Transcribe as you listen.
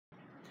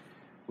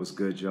What's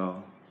good,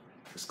 y'all?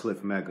 It's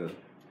Cliff Mega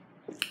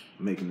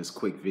making this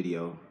quick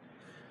video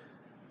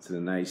to the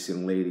nice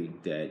young lady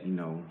that,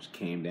 she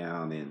came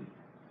down and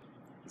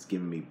was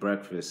giving me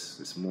breakfast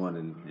this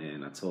morning,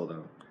 and I told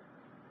her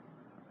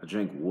I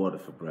drink water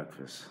for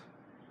breakfast.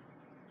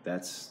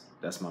 That's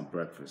my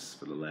breakfast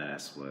for the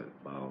last,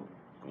 about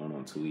going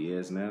on 2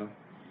 years now.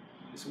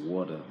 It's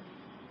water.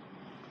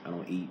 I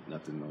don't eat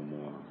nothing no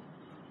more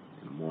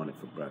in the morning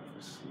for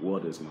breakfast.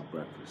 Water is my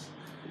breakfast.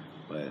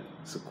 But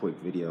it's a quick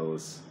video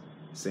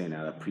saying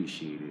that I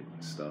appreciate it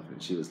and stuff.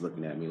 And she was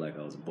looking at me like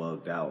I was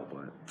bugged out,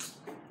 but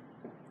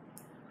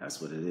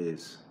that's what it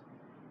is.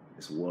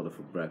 It's water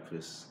for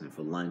breakfast, and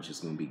for lunch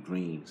it's gonna be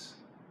greens.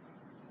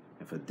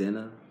 And for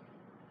dinner,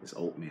 it's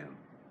oatmeal.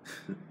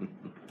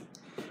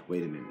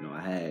 Wait a minute, no,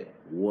 I had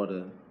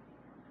water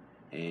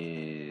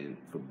and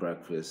for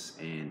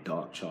breakfast and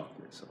dark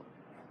chocolate. So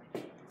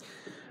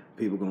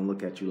people gonna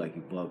look at you like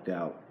you bugged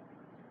out.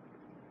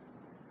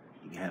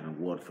 You having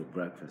water for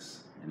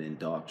breakfast and then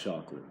dark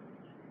chocolate.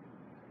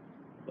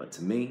 But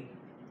to me,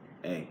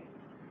 hey,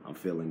 I'm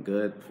feeling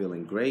good,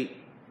 feeling great. You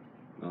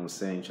know what I'm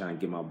saying? Trying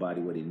to give my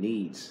body what it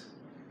needs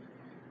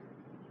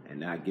and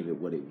not give it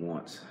what it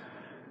wants.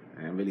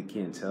 I really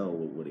can't tell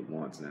what it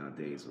wants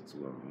nowadays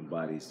whatsoever. My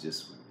body's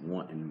just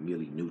wanting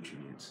merely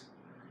nutrients.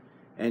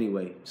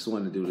 Anyway, just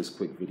wanted to do this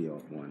quick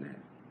video on that.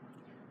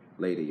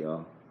 Later,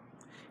 y'all.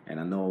 And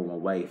I know my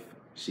wife,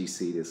 she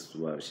see this,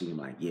 well, she be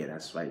like, yeah,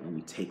 that's right.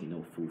 We taking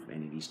no food from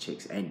any of these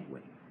chicks anyway.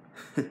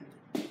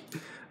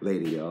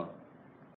 Later, y'all.